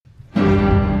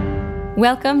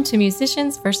Welcome to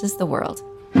Musicians versus the World.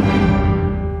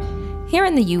 Here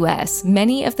in the U.S.,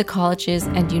 many of the colleges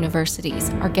and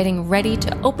universities are getting ready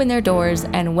to open their doors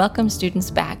and welcome students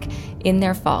back in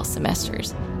their fall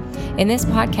semesters. In this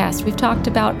podcast, we've talked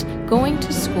about going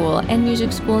to school and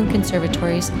music school and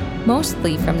conservatories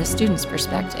mostly from the student's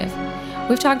perspective.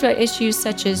 We've talked about issues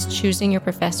such as choosing your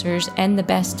professors and the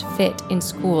best fit in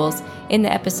schools in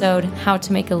the episode How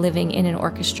to Make a Living in an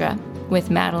Orchestra with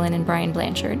Madeline and Brian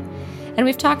Blanchard. And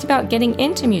we've talked about getting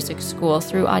into music school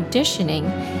through auditioning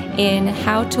in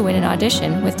How to Win an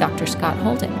Audition with Dr. Scott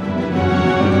Holden.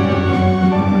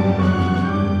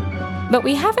 But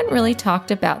we haven't really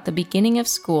talked about the beginning of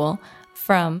school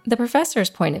from the professor's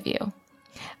point of view.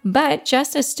 But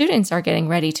just as students are getting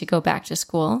ready to go back to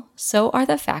school, so are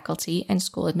the faculty and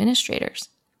school administrators.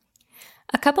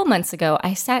 A couple months ago,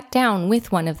 I sat down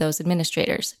with one of those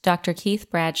administrators, Dr. Keith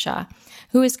Bradshaw,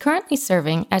 who is currently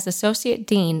serving as Associate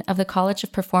Dean of the College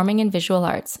of Performing and Visual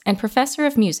Arts and Professor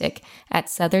of Music at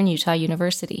Southern Utah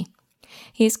University.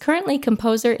 He is currently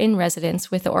composer in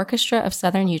residence with the Orchestra of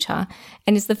Southern Utah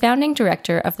and is the founding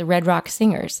director of the Red Rock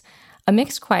Singers, a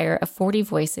mixed choir of 40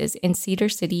 voices in Cedar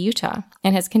City, Utah,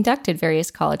 and has conducted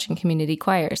various college and community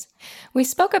choirs. We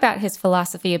spoke about his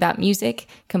philosophy about music,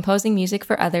 composing music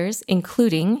for others,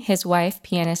 including his wife,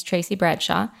 pianist Tracy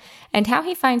Bradshaw, and how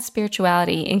he finds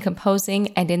spirituality in composing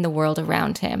and in the world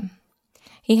around him.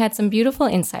 He had some beautiful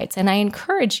insights, and I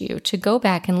encourage you to go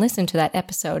back and listen to that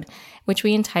episode, which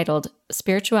we entitled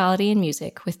Spirituality in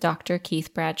Music with Dr.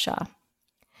 Keith Bradshaw.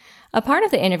 A part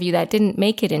of the interview that didn't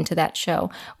make it into that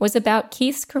show was about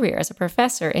Keith's career as a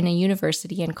professor in a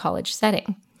university and college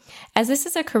setting. As this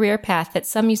is a career path that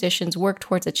some musicians work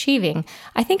towards achieving,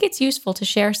 I think it's useful to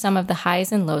share some of the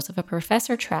highs and lows of a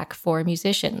professor track for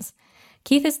musicians.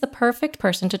 Keith is the perfect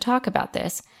person to talk about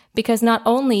this because not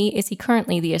only is he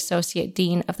currently the Associate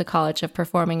Dean of the College of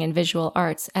Performing and Visual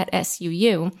Arts at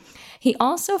SUU, he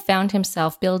also found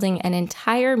himself building an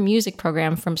entire music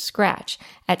program from scratch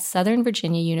at Southern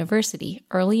Virginia University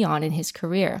early on in his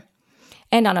career.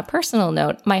 And on a personal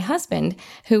note, my husband,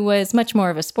 who was much more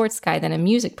of a sports guy than a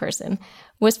music person,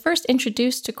 was first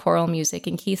introduced to choral music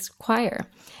in Keith's choir,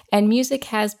 and music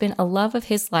has been a love of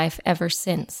his life ever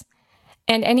since.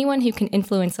 And anyone who can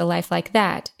influence a life like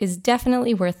that is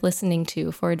definitely worth listening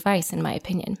to for advice, in my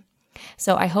opinion.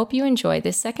 So I hope you enjoy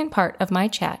this second part of my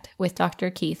chat with Dr.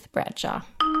 Keith Bradshaw.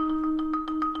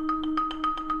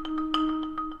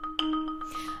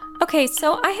 Okay,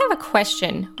 so I have a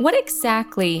question. What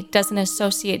exactly does an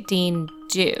associate dean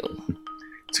do?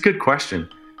 It's a good question.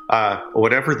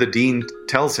 Whatever the dean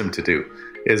tells him to do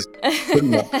is pretty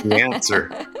much the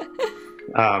answer.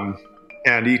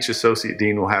 And each associate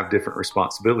dean will have different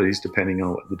responsibilities depending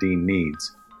on what the dean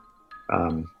needs.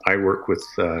 I work with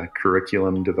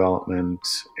curriculum development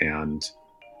and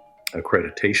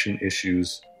accreditation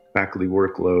issues, faculty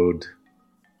workload.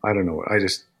 I don't know. I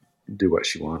just do what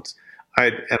she wants.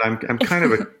 I'm kind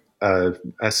of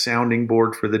a sounding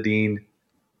board for the dean.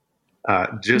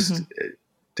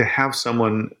 To have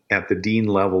someone at the dean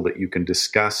level that you can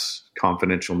discuss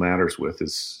confidential matters with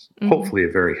is hopefully a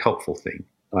very helpful thing.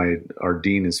 Our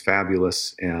dean is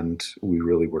fabulous, and we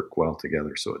really work well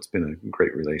together. So it's been a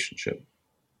great relationship.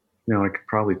 You know, I could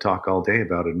probably talk all day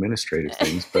about administrative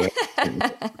things, but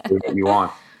do what you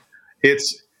want.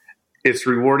 It's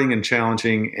rewarding and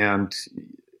challenging, and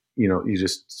you know,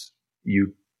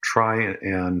 you try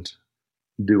and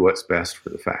do what's best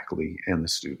for the faculty and the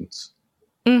students.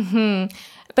 Mm-hmm.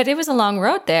 But it was a long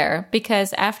road there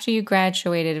because after you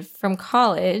graduated from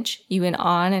college, you went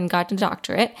on and got a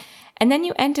doctorate. And then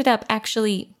you ended up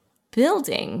actually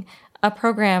building a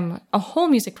program, a whole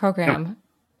music program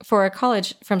for a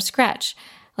college from scratch.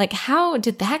 Like, how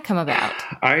did that come about?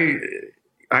 I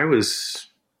was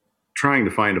trying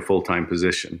to find a full-time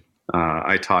position.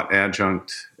 I taught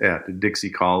adjunct at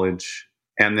Dixie College,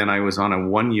 and then I was on a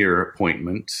one-year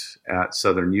appointment at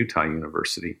Southern Utah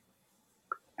University.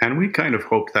 And we kind of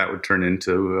hoped that would turn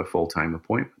into a full-time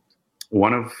appointment.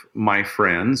 One of my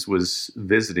friends was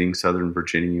visiting Southern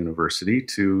Virginia University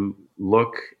to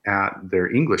look at their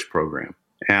English program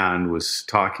and was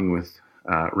talking with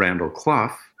Randall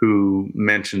Clough, who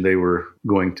mentioned they were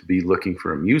going to be looking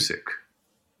for a music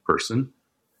person.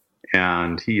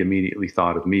 And he immediately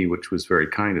thought of me, which was very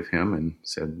kind of him, and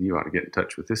said, "You ought to get in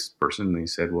touch with this person." And he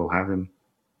said, "Well, have him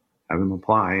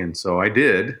apply." And so I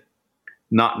did,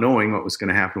 not knowing what was going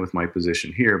to happen with my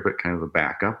position here, but kind of a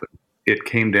backup. It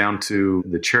came down to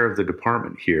the chair of the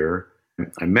department here.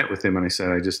 I met with him and I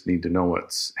said, "I just need to know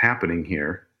what's happening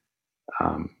here,"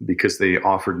 because they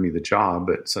offered me the job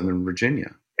at Southern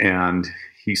Virginia. And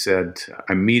he said,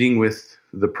 "I'm meeting with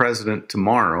the president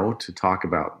tomorrow to talk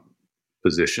about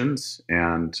positions,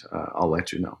 and I'll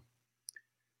let you know.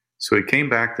 So he came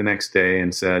back the next day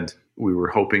and said, we were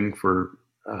hoping for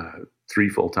 3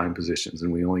 full-time positions,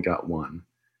 and we only got 1.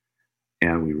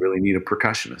 And we really need a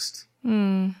percussionist.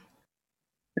 And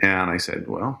I said,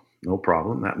 well, no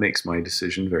problem. That makes my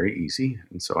decision very easy.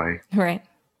 And so I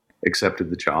accepted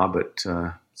the job at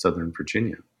Southern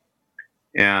Virginia.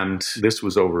 And this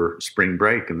was over spring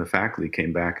break, and the faculty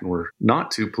came back and were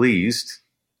not too pleased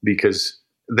because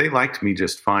they liked me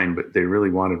just fine, but they really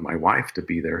wanted my wife to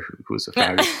be there, who was a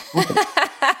fabulous woman.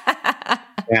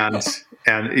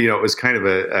 And it was kind of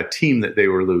a team that they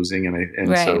were losing.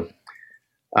 So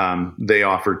they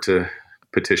offered to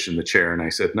petition the chair. And I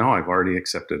said, no, I've already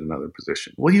accepted another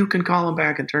position. Well, you can call them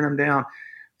back and turn them down.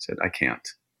 I said, I can't.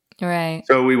 Right.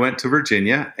 So we went to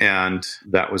Virginia, and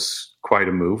that was quite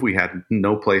a move. We had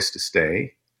no place to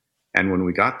stay. And when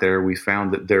we got there, we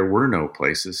found that there were no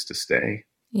places to stay.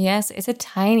 Yes, it's a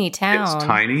tiny town. It's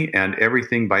tiny, and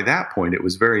everything by that point, it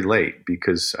was very late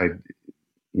because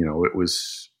it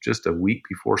was just a week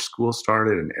before school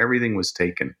started and everything was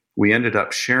taken. We ended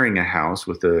up sharing a house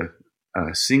with a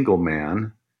single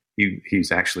man.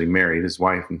 He's actually married. His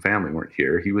wife and family weren't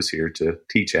here. He was here to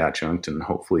teach adjunct and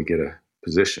hopefully get a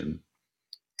position.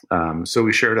 So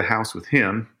we shared a house with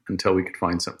him until we could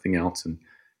find something else. And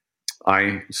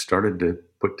I started to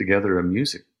put together a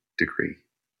music degree.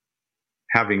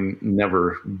 Having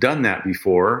never done that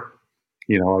before,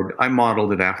 I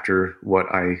modeled it after what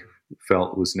I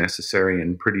felt was necessary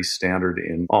and pretty standard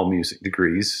in all music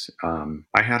degrees.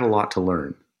 I had a lot to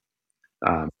learn.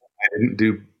 I didn't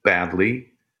do badly,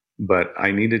 but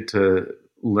I needed to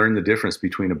learn the difference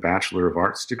between a Bachelor of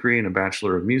Arts degree and a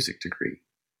Bachelor of Music degree,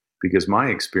 because my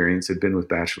experience had been with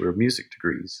Bachelor of Music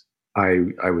degrees.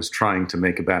 I was trying to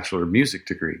make a Bachelor of Music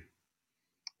degree.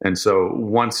 And so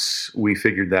once we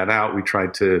figured that out, we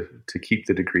tried to keep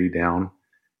the degree down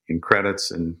in credits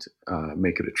and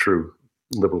make it a true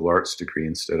liberal arts degree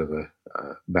instead of a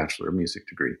Bachelor of Music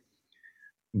degree.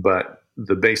 But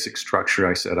the basic structure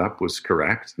I set up was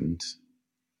correct, and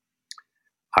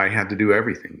I had to do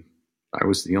everything. I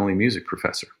was the only music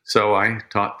professor. So I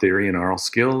taught theory and oral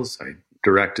skills. I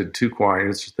directed 2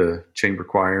 choirs, the chamber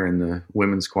choir and the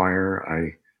women's choir.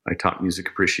 I taught music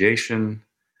appreciation.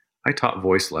 I taught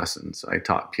voice lessons. I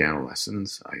taught piano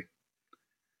lessons.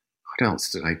 What else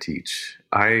did I teach?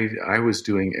 I was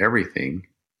doing everything.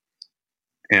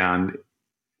 And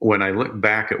when I look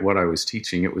back at what I was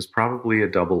teaching, it was probably a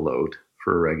double load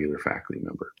for a regular faculty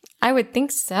member. I would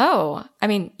think so. I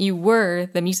mean, you were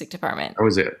the music department. That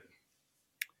was it.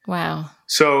 Wow.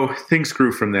 So things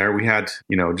grew from there. We had,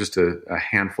 just a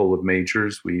handful of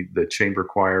majors. The chamber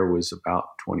choir was about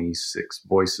 26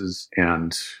 voices,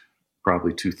 and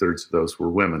probably 2/3 of those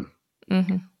were women.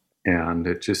 Mm-hmm. And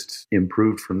it just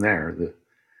improved from there.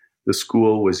 The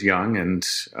school was young and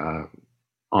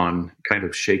on kind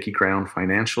of shaky ground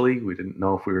financially. We didn't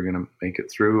know if we were going to make it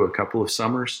through a couple of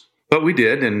summers, but we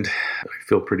did, and I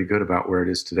feel pretty good about where it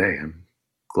is today. I'm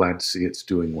glad to see it's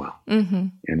doing well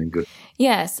and in good.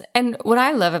 Yes, and what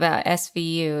I love about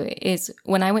SVU is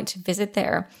when I went to visit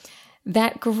there,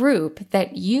 that group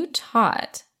that you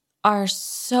taught are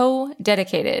so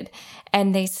dedicated,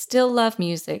 and they still love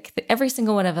music, every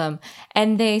single one of them,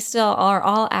 and they still are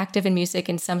all active in music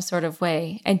in some sort of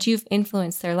way, and you've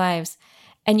influenced their lives.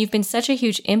 And you've been such a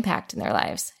huge impact in their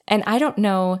lives. And I don't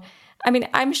know,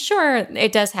 I'm sure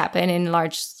it does happen in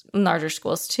larger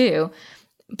schools too,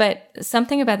 but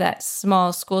something about that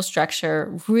small school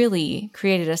structure really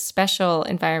created a special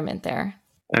environment there.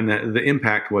 And the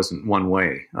impact wasn't one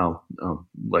way. I'll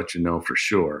let you know for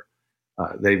sure.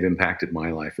 They've impacted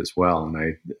my life as well. And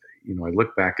I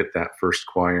look back at that first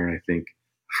choir and I think,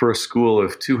 for a school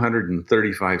of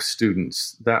 235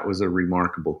 students, that was a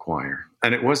remarkable choir.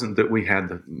 And it wasn't that we had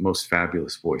the most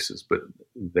fabulous voices, but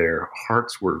their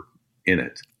hearts were in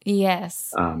it.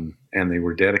 Yes. And they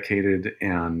were dedicated,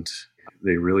 and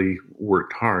they really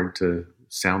worked hard to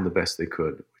sound the best they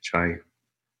could, which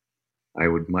I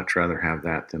would much rather have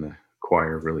that than a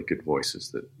choir of really good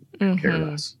voices that care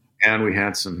less. And we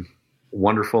had some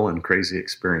wonderful and crazy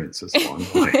experiences along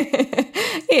the way.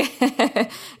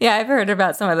 Yeah, I've heard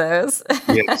about some of those.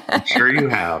 Yes, I'm sure you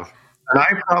have. And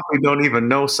I probably don't even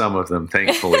know some of them,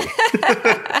 thankfully.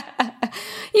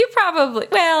 You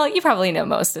probably know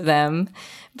most of them.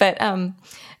 But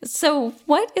so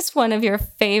what is one of your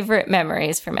favorite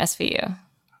memories from SVU?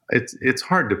 It's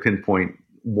hard to pinpoint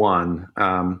one.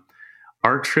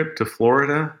 Our trip to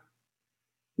Florida,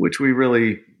 which we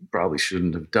really probably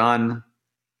shouldn't have done.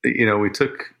 We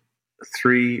took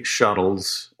 3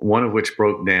 shuttles, one of which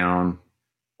broke down.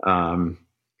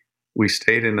 we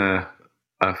stayed in a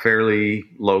fairly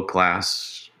low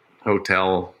class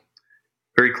hotel,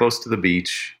 very close to the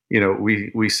beach.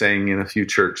 We sang in a few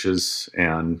churches,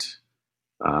 and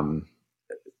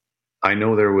I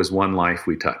know there was one life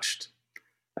we touched,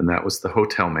 and that was the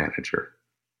hotel manager,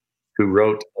 who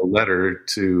wrote a letter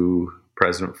to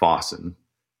President Fossen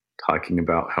talking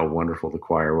about how wonderful the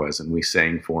choir was. And we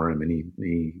sang for him, and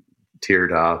he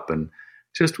teared up and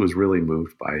just was really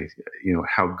moved by,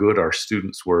 how good our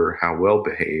students were, how well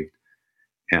behaved,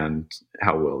 and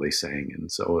how well they sang.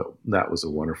 And so that was a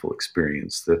wonderful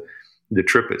experience. The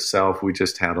trip itself, we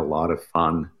just had a lot of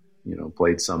fun,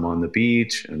 played some on the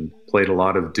beach and played a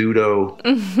lot of Dudo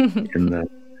in the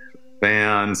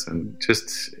bands, and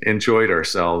just enjoyed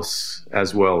ourselves,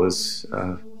 as well as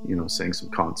sang some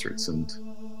concerts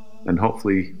and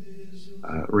hopefully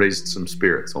raised some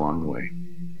spirits along the way.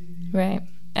 Right.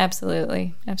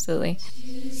 Absolutely.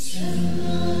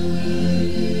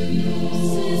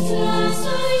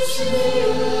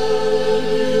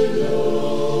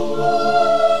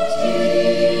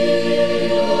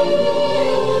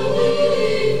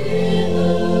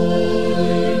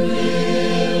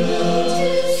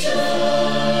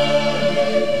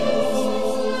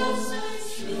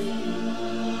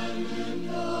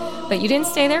 But you didn't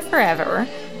stay there forever.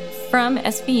 From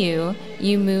SVU,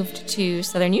 you moved to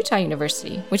Southern Utah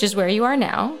University, which is where you are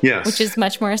now. Yes. Which is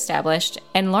much more established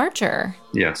and larger.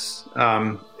 Yes.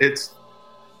 It's,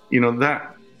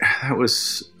 that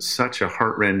was such a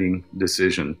heartrending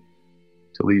decision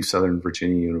to leave Southern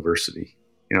Virginia University.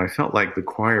 I felt like the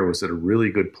choir was at a really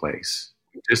good place.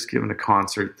 Just given a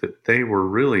concert that they were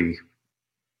really,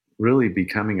 really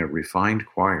becoming a refined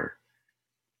choir.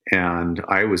 And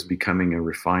I was becoming a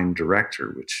refined director,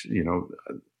 which,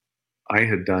 I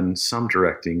had done some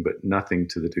directing, but nothing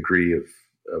to the degree of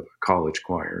a college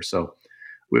choir. So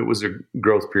it was a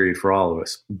growth period for all of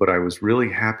us, but I was really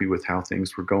happy with how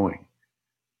things were going.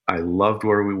 I loved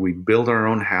where we built our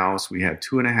own house. We had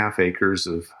 2.5 acres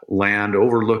of land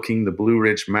overlooking the Blue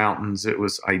Ridge Mountains. It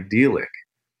was idyllic,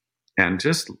 and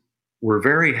just we're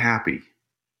very happy.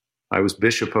 I was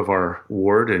bishop of our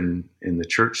ward in the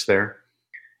church there,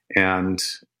 and,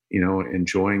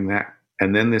 enjoying that.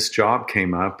 And then this job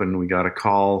came up, and we got a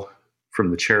call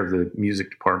from the chair of the music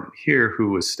department here,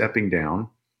 who was stepping down.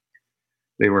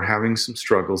 They were having some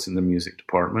struggles in the music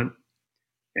department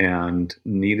and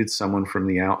needed someone from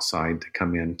the outside to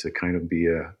come in to kind of be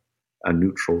a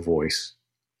neutral voice.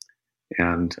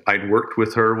 And I'd worked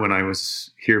with her when I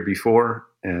was here before,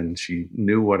 and she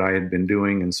knew what I had been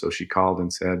doing. And so she called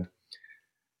and said,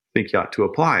 I think you ought to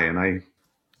apply. And I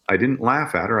didn't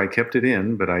laugh at her. I kept it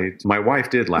in, but my wife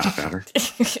did laugh at her.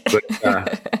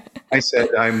 But I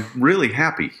said, I'm really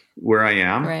happy where I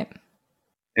am. Right.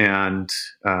 And,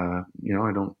 I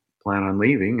don't plan on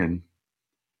leaving. And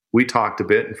we talked a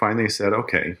bit, and finally I said,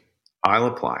 okay, I'll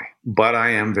apply, but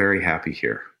I am very happy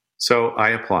here. So I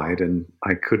applied, and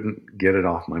I couldn't get it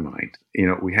off my mind.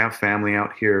 We have family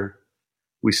out here.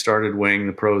 We started weighing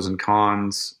the pros and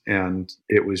cons, and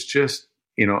it was just,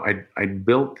 I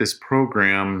built this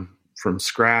program from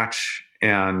scratch,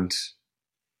 and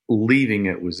leaving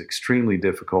it was extremely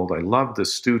difficult. I loved the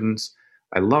students.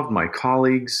 I loved my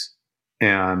colleagues,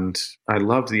 and I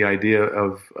loved the idea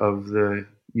of the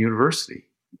university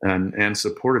and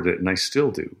supported it, and I still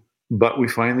do. But we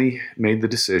finally made the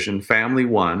decision. Family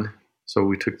won, so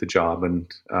we took the job.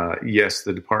 And yes,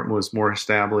 the department was more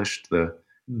established.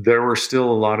 There were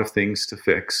still a lot of things to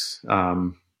fix.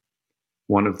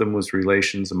 One of them was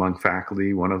relations among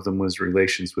faculty. One of them was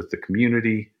relations with the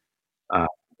community.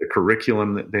 The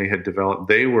curriculum that they had developed,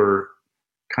 they were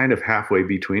kind of halfway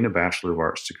between a Bachelor of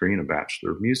Arts degree and a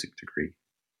Bachelor of Music degree,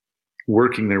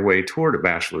 working their way toward a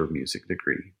Bachelor of Music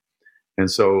degree. And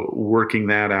so working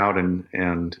that out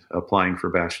and applying for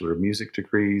Bachelor of Music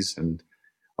degrees and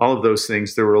all of those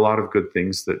things, there were a lot of good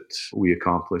things that we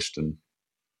accomplished. And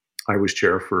I was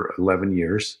chair for 11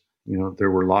 years.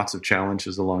 There were lots of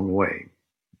challenges along the way,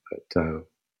 but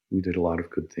we did a lot of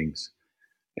good things.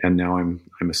 And now I'm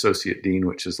associate dean,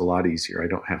 which is a lot easier. I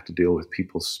don't have to deal with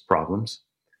people's problems.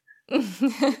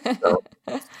 So,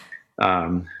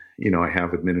 I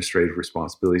have administrative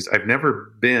responsibilities. I've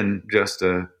never been just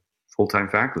a full-time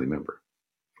faculty member.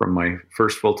 From my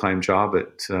first full-time job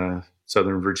at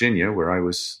Southern Virginia, where I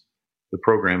was the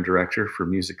program director for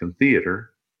music and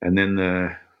theater, and then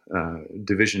the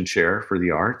division chair for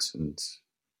the arts, and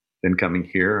then coming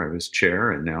here, I was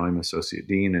chair, and now I'm associate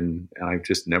dean, and I've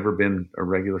just never been a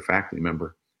regular faculty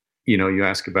member. You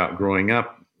ask about growing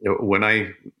up. When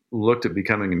I looked at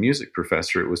becoming a music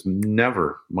professor, it was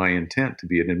never my intent to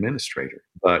be an administrator.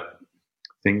 But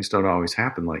things don't always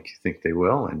happen like you think they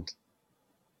will, and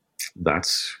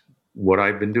that's what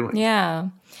I've been doing. Yeah.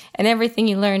 And everything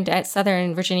you learned at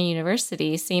Southern Virginia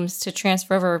University seems to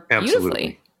transfer over beautifully.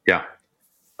 Absolutely. Yeah.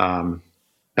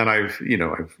 And I've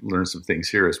learned some things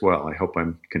here as well. I hope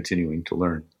I'm continuing to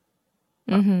learn.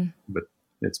 But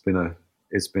it's been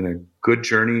a good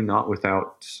journey, not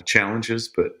without challenges,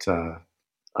 but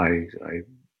I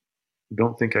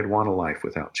don't think I'd want a life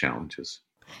without challenges.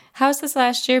 How's this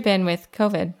last year been with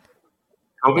COVID?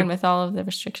 And with all of the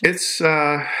restrictions?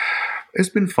 It's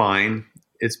been fine.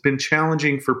 It's been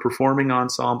challenging for performing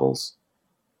ensembles.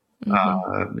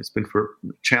 It's been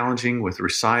challenging with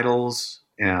recitals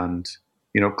and,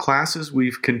 classes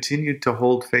we've continued to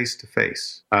hold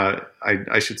face-to-face.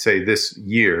 I should say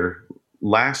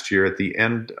last year at the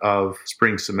end of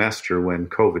spring semester when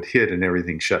COVID hit and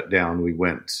everything shut down, we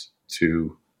went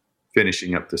to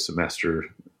finishing up the semester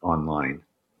online.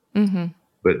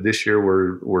 But this year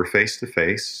we're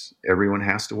face-to-face. Everyone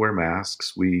has to wear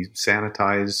masks. We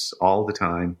sanitize all the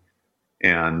time.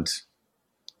 And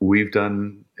we've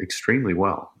done extremely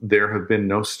well. There have been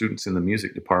no students in the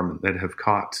music department that have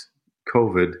caught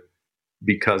COVID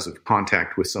because of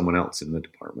contact with someone else in the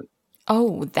department.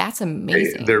 Oh, that's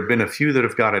amazing. There have been a few that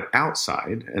have got it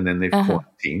outside and then they've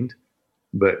quarantined.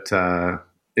 But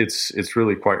it's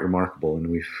really quite remarkable.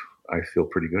 And I feel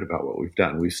pretty good about what we've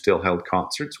done. We've still held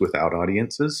concerts without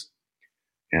audiences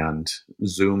and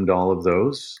Zoomed all of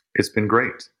those. It's been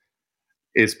great.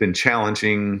 It's been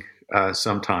challenging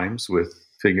sometimes with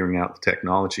figuring out the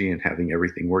technology and having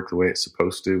everything work the way it's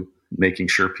supposed to, making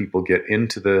sure people get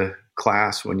into the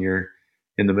class when you're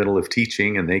in the middle of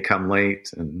teaching and they come late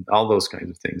and all those kinds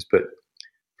of things. But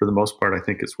for the most part, I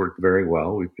think it's worked very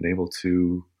well. We've been able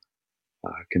to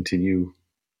continue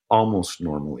almost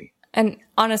normally. And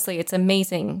honestly, it's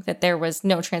amazing that there was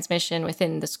no transmission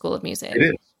within the School of Music. It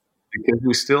is, because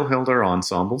we still held our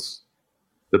ensembles.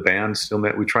 The band still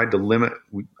met. We tried to limit.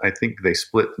 I think they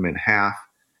split them in half.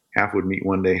 Half would meet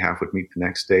one day, half would meet the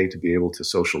next day to be able to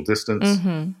social distance.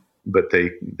 But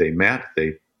they met,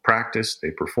 they practiced,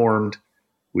 they performed.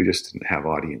 We just didn't have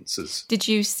audiences. Did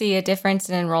you see a difference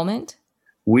in enrollment?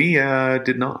 We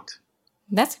did not.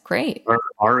 That's great.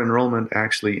 Our enrollment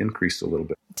actually increased a little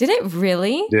bit. Did it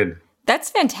really? It did. That's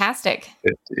fantastic.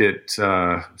 It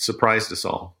surprised us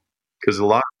all because a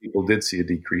lot of people did see a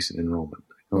decrease in enrollment.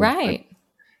 Right.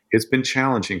 It's been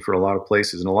challenging for a lot of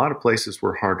places, and a lot of places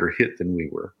were harder hit than we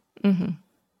were.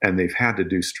 And they've had to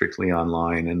do strictly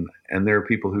online. And there are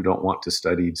people who don't want to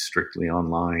study strictly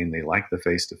online. They like the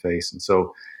face-to-face. And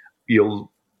so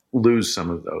you'll lose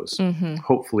some of those.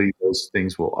 Hopefully those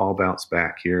things will all bounce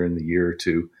back here in the year or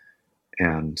two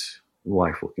and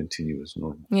life will continue as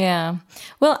normal. Yeah.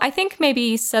 Well, I think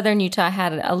maybe Southern Utah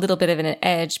had a little bit of an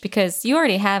edge because you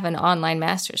already have an online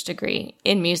master's degree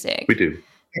in music. We do.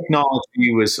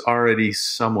 Technology was already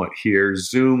somewhat here.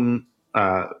 Zoom,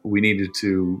 we needed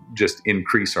to just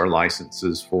increase our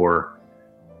licenses for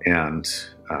and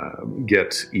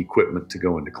get equipment to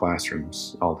go into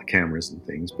classrooms, all the cameras and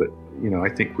things. But, I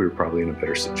think we were probably in a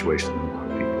better situation than a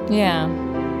lot of people. Yeah.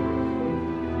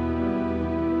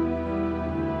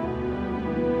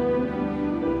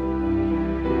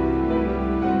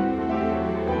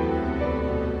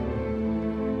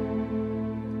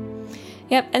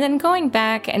 Yep. And then going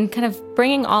back and kind of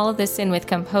bringing all of this in with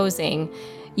composing,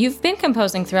 you've been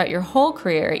composing throughout your whole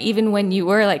career, even when you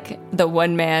were like the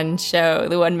one-man show,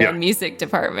 the one-man music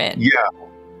department. Yeah.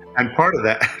 And part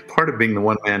of being the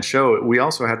one-man show, we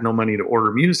also had no money to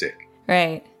order music.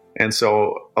 Right. And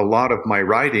so a lot of my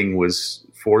writing was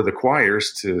for the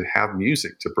choirs to have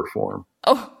music to perform.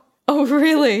 Oh,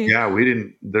 really? Yeah,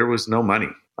 there was no money.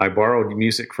 I borrowed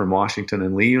music from Washington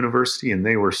and Lee University, and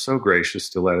they were so gracious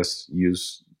to let us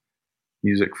use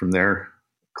music from their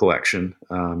collection.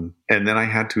 And then I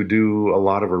had to do a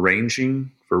lot of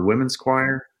arranging for women's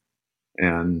choir.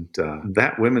 And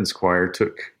that women's choir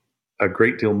took a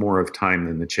great deal more of time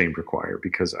than the chamber choir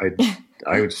because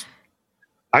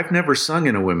I've never sung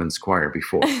in a women's choir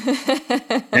before.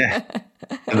 And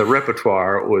the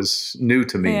repertoire was new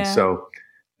to me. Yeah. So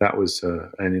that was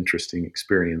an interesting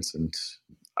experience. And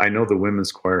I know the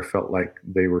women's choir felt like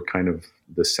they were kind of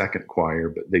the second choir,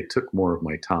 but they took more of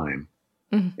my time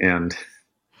and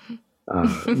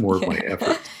more of my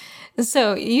effort.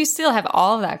 So you still have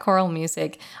all of that choral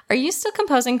music. Are you still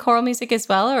composing choral music as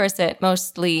well, or is it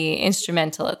mostly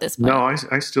instrumental at this point? No,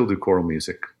 I still do choral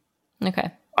music.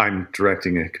 Okay. I'm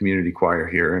directing a community choir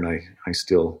here, and I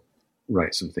still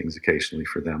write some things occasionally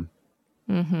for them.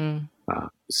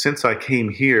 Since I came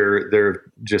here, there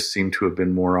just seemed to have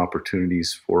been more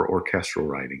opportunities for orchestral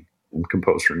writing. I'm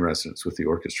composer in residence with the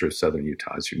Orchestra of Southern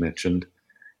Utah, as you mentioned.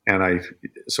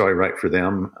 So I write for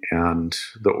them and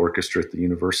the orchestra at the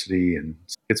university, and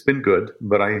it's been good,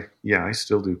 but I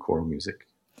still do choral music.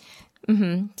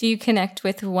 Mm-hmm. Do you connect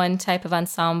with one type of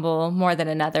ensemble more than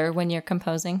another when you're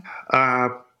composing? I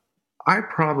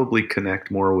probably connect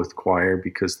more with choir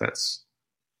because that's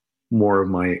more of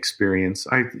my experience.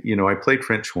 I played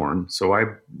French horn, so I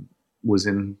was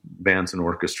in bands and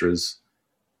orchestras,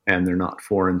 and they're not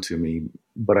foreign to me,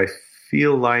 but I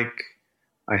feel like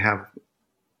I have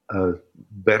a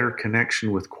better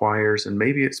connection with choirs, and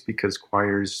maybe it's because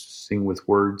choirs sing with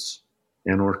words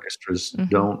and orchestras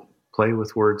don't play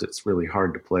with words. It's really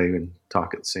hard to play and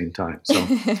talk at the same time. So,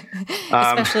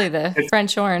 especially the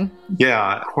French horn.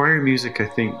 Yeah, choir music, I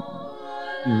think,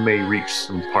 may reach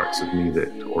some parts of me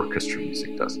that orchestra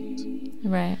music doesn't.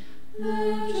 Right. Joy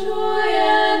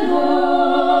and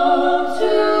hope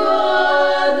to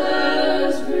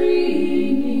others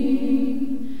bringing,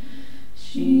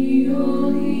 she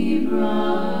only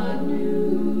brought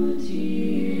new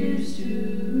tears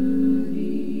to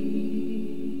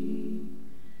thee.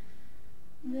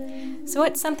 So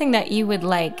what's something that you would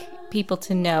like people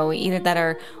to know, either that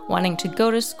are wanting to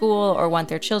go to school or want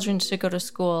their children to go to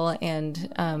school and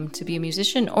to be a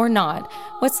musician or not?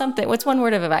 What's one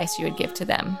word of advice you would give to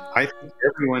them? I think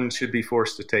everyone should be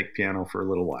forced to take piano for a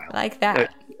little while. Like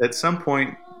that. At some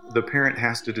point, the parent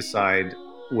has to decide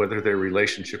whether their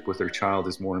relationship with their child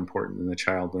is more important than the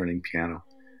child learning piano.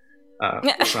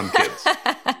 For some kids.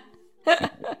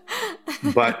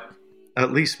 But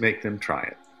at least make them try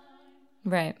it.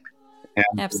 Right.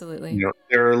 And, absolutely.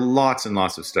 There are lots and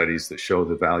lots of studies that show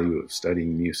the value of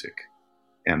studying music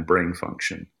and brain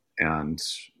function. And,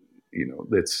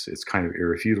 it's kind of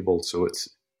irrefutable. So it's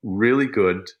really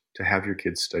good to have your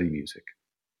kids study music.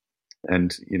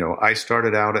 And, I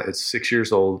started out at 6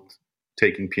 years old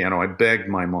taking piano. I begged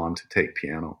my mom to take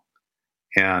piano.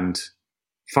 And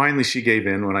finally she gave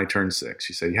in when I turned 6.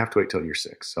 She said, you have to wait till you're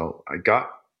 6. So I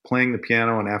got playing the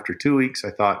piano. And after 2 weeks,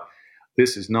 I thought,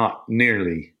 this is not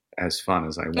nearly as fun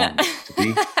as I wanted it to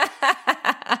be.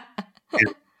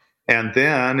 And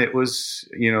then it was,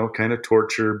 kind of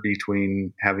torture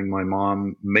between having my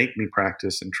mom make me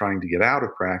practice and trying to get out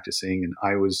of practicing. And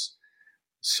I was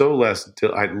so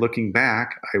looking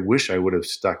back, I wish I would have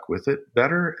stuck with it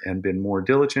better and been more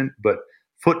diligent, but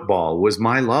football was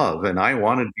my love and I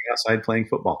wanted to be outside playing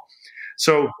football.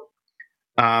 So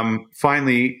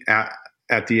finally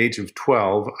at the age of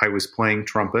 12, I was playing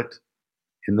trumpet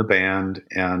in the band,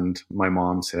 and my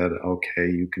mom said, okay,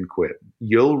 you can quit.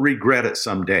 You'll regret it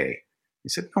someday. I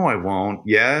said, no, I won't.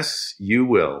 Yes, you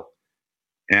will.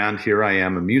 And here I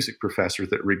am, a music professor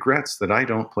that regrets that I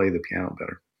don't play the piano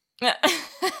better.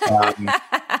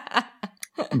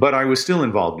 But I was still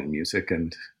involved in music,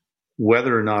 and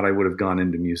whether or not I would have gone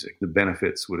into music, the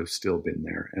benefits would have still been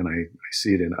there. And I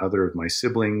see it in other of my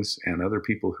siblings and other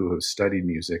people who have studied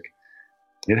music.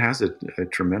 It has a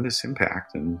tremendous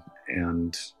impact and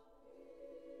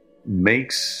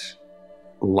makes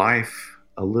life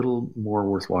a little more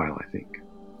worthwhile, I think.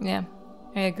 Yeah,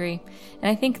 I agree. And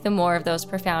I think the more of those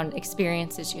profound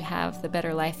experiences you have, the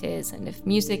better life is. And if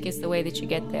music is the way that you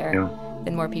get there,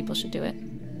 then more people should do it.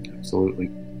 Absolutely.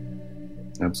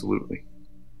 Absolutely.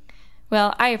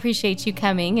 Well, I appreciate you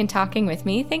coming and talking with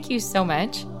me. Thank you so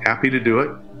much. Happy to do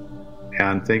it.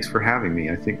 And thanks for having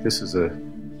me. I think this is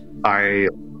I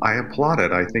applaud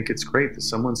it. I think it's great that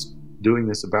someone's doing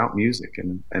this about music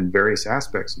and various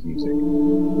aspects of music.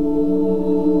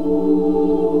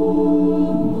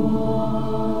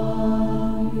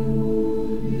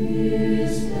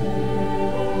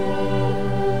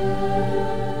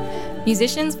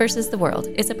 Musicians vs. the World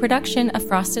is a production of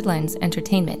Frosted Lens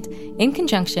Entertainment in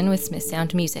conjunction with Smith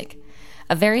Sound Music.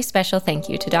 A very special thank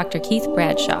you to Dr. Keith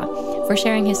Bradshaw for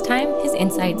sharing his time, his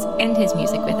insights, and his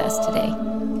music with us today.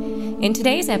 In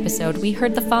today's episode, we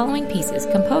heard the following pieces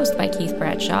composed by Keith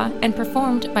Bradshaw and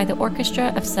performed by the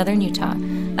Orchestra of Southern Utah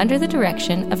under the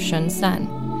direction of Shun Sun,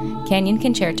 Canyon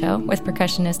Concerto with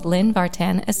percussionist Lynn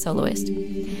Vartan as soloist,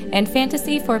 and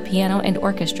Fantasy for Piano and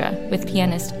Orchestra with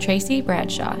pianist Tracy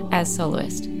Bradshaw as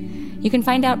soloist. You can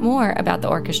find out more about the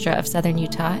Orchestra of Southern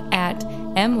Utah at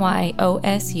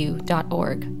myosu.org.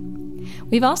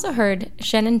 We've also heard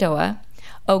Shenandoah,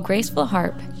 O Graceful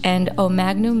Harp, and O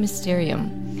Magnum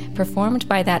Mysterium, performed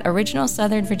by that original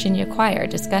Southern Virginia choir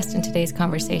discussed in today's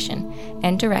conversation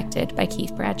and directed by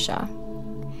Keith Bradshaw.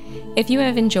 If you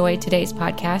have enjoyed today's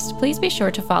podcast, please be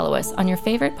sure to follow us on your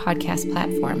favorite podcast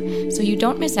platform so you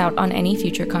don't miss out on any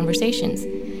future conversations.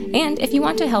 And if you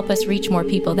want to help us reach more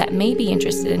people that may be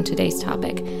interested in today's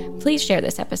topic, please share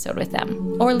this episode with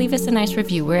them or leave us a nice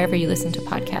review wherever you listen to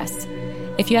podcasts.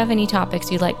 If you have any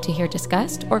topics you'd like to hear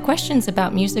discussed or questions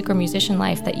about music or musician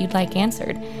life that you'd like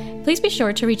answered, please be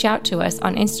sure to reach out to us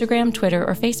on Instagram, Twitter,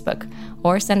 or Facebook,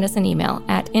 or send us an email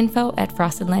at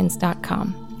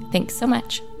info@frostedlens.com. Thanks so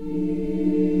much.